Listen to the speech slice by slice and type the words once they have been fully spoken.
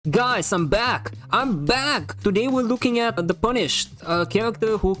Guys, I'm back! I'm back! Today we're looking at the Punished, a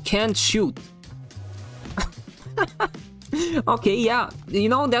character who can't shoot. Okay, yeah, you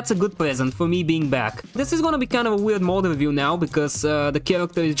know, that's a good present for me being back. This is gonna be kind of a weird mod review now, because the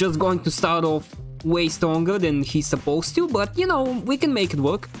character is just going to start off way stronger than he's supposed to, but you know, we can make it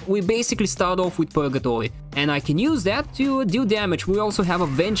work. We basically start off with Purgatory, and I can use that to do damage. We also have a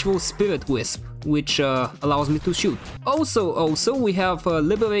Vengeful Spirit Wisp, which allows me to shoot. Also, we have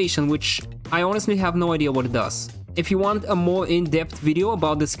Liberation, which I honestly have no idea what it does. If you want a more in-depth video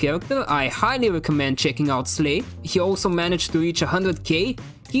about this character, I highly recommend checking out Slay. He also managed to reach 100k.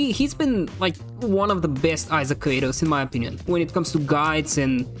 He's been like one of the best Isaac creators in my opinion, when it comes to guides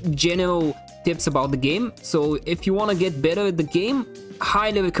and general tips about the game. So if you want to get better at the game,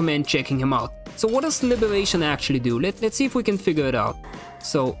 highly recommend checking him out. So what does Liberation actually do? Let's see if we can figure it out.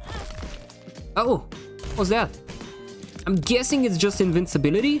 So, oh, what's that? I'm guessing it's just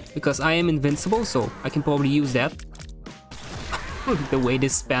invincibility, because I am invincible, so I can probably use that. The way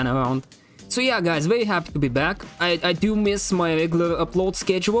this span around. So yeah, guys, very happy to be back. I do miss my regular upload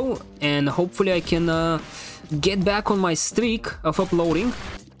schedule, and hopefully I can get back on my streak of uploading.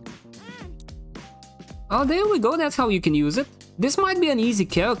 Oh, there we go, that's how you can use it. This might be an easy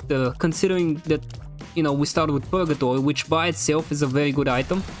character, considering that, you know, we started with Purgatory, which by itself is a very good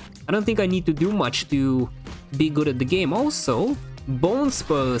item. I don't think I need to do much to be good at the game. Also, Bone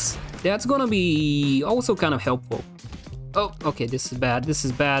Spurs, that's gonna be also kind of helpful. Oh, okay, this is bad, this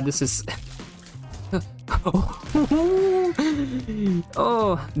is bad, this is...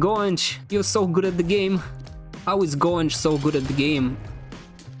 Oh, Gorange, you're so good at the game. How is Gorange so good at the game?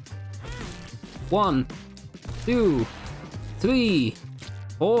 1, 2, 3,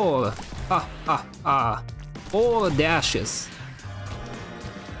 4. Ha ha ha. 4 dashes.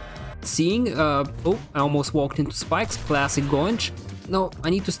 Seeing, oh, I almost walked into spikes. Classic Gorange. No, I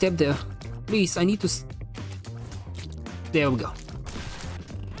need to step there. Please, I need to... There we go.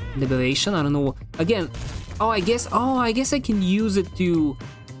 Liberation, I don't know. Again, oh, I guess I can use it to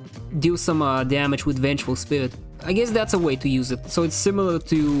deal some damage with Vengeful Spirit. I guess that's a way to use it. So it's similar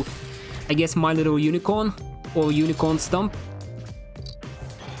to, I guess, My Little Unicorn or Unicorn Stump.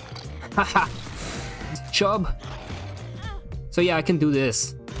 Haha. Chub. So yeah, I can do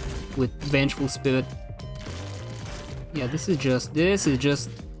this with Vengeful Spirit. Yeah, this is just this is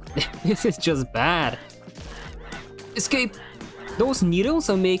just bad. Escape. Those needles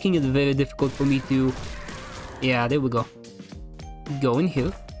are making it very difficult for me to... Yeah, there we go. Go in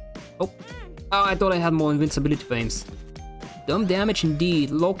here. Oh, I thought I had more invincibility frames. Dumb damage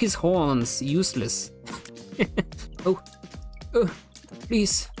indeed. Loki's horns, useless. Oh,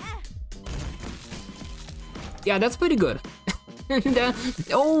 please. Yeah, that's pretty good.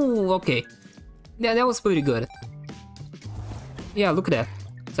 Oh, okay. Yeah, that was pretty good. Yeah, look at that.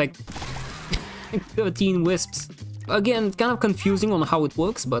 It's like 13 wisps. Again, kind of confusing on how it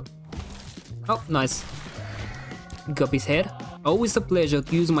works, but... Oh, nice. Guppy's head. Always a pleasure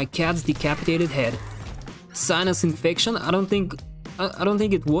to use my cat's decapitated head. Sinus infection. I don't think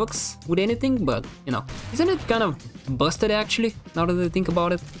it works with anything, but you know, isn't it kind of busted actually? Now that I think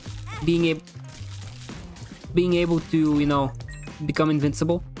about it, being able to, you know, become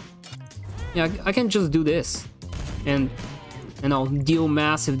invincible. Yeah, I can just do this, and you know, deal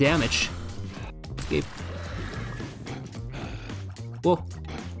massive damage. Escape. Whoa!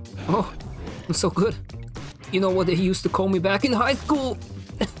 Oh, I'm so good. You know what they used to call me back in high school.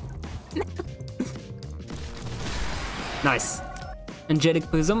 Nice. Angelic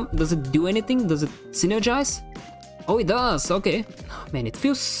Prism, does it do anything? Does it synergize? Oh, it does, okay. Man, it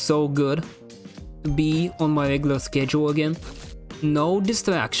feels so good to be on my regular schedule again. No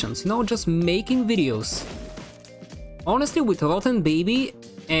distractions, no, just making videos. Honestly, with Rotten Baby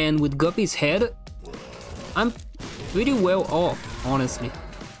and with Guppy's head, I'm pretty well off, honestly.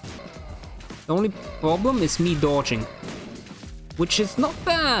 The only problem is me dodging, which is not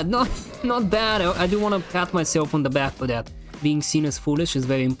bad, not bad. I do want to pat myself on the back for that. Being seen as foolish is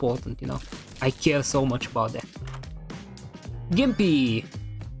very important, you know. I care so much about that. Gimpy!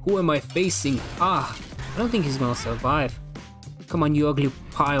 Who am I facing? Ah, I don't think he's gonna survive. Come on, you ugly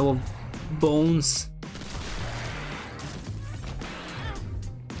pile of bones.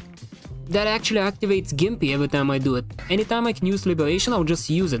 That actually activates Gimpy every time I do it. Anytime I can use Liberation, I'll just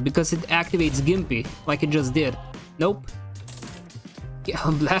use it, because it activates Gimpy, like it just did. Nope. Yeah,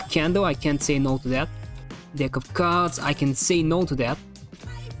 Black Candle, I can't say no to that. Deck of cards, I can say no to that.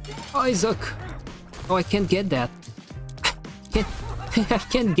 Isaac! Oh, I can't get that. I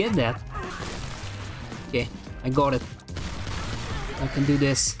can't get that. Okay, I got it. I can do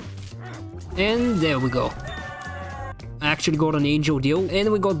this. And there we go. actually got an Angel deal,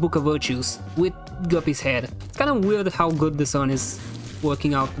 and we got Book of Virtues with Guppy's head. It's kind of weird how good this one is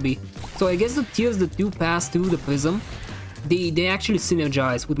working out to be. So I guess the tiers that do pass through the prism, they actually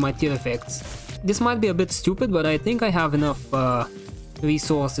synergize with my tier effects. This might be a bit stupid, but I think I have enough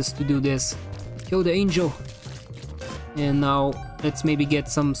resources to do this. Kill the Angel. And now let's maybe get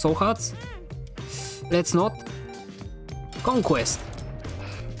some soul hearts. Let's not. Conquest.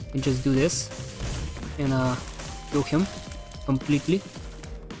 And just do this. And kill him completely.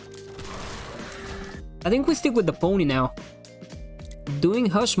 I think we stick with the pony now. Doing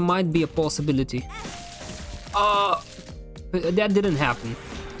Hush might be a possibility. That didn't happen.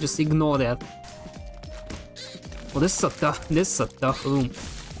 Just ignore that. Oh, this is a tough room.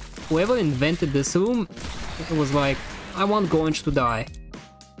 Whoever invented this room, it was like, I want Gorange to die.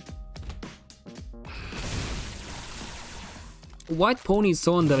 White Pony is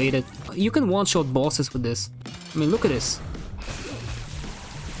so underrated. You can one-shot bosses with this. I mean, look at this.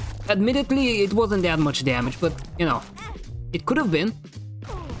 Admittedly, it wasn't that much damage, but, you know, it could have been.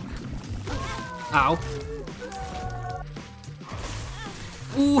 Ow.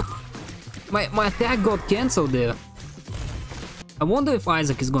 Ooh! My attack got cancelled there. I wonder if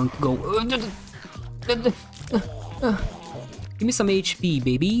Isaac is going to go. Give me some HP,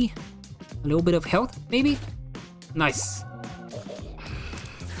 baby. A little bit of health, maybe? Nice.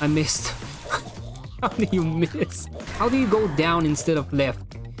 I missed. How do you miss? How do you go down instead of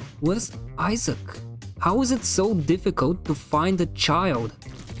left? Where's Isaac? How is it so difficult to find a child?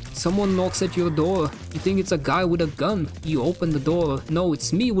 Someone knocks at your door. You think it's a guy with a gun. You open the door. No,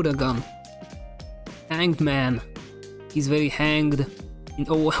 it's me with a gun. Hanged man. He's very hanged.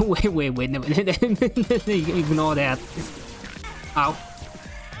 Oh, wait, no. Ignore that. Ow.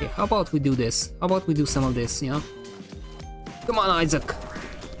 Okay, how about we do this? How about we do some of this, you know? Come on, Isaac.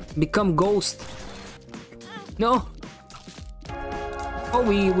 Become ghost. No. Oh,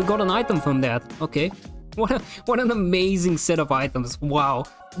 we got an item from that. Okay. What an amazing set of items. Wow.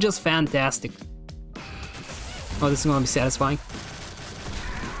 Just fantastic. Oh, this is gonna be satisfying.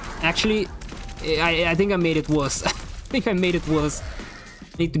 Actually, I think I made it worse. I think I made it worse.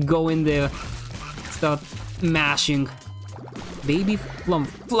 Need to go in there, start mashing. Baby plum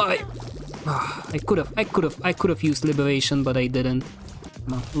fly. I could have used liberation, but I didn't.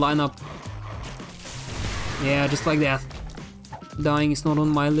 Come on, line up. Yeah, just like that. Dying is not on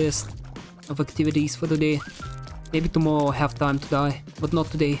my list of activities for today. Maybe tomorrow I'll have time to die, but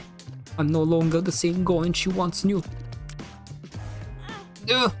not today. I'm no longer the same Gorange you once knew.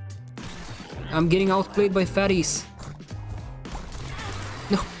 Ugh. I'm getting outplayed by fatties.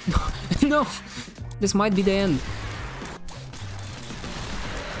 No, no, this might be the end.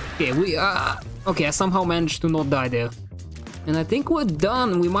 Okay, okay, I somehow managed to not die there. And I think we're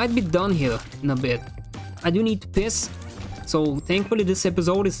done. We might be done here in a bit. I do need to piss. So thankfully this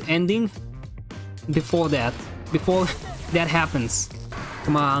episode is ending before that. Before that happens.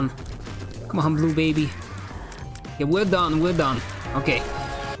 Come on. Come on, blue baby. Okay, we're done. Okay.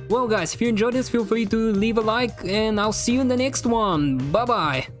 Well guys, if you enjoyed this, feel free to leave a like and I'll see you in the next one. Bye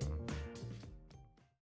bye.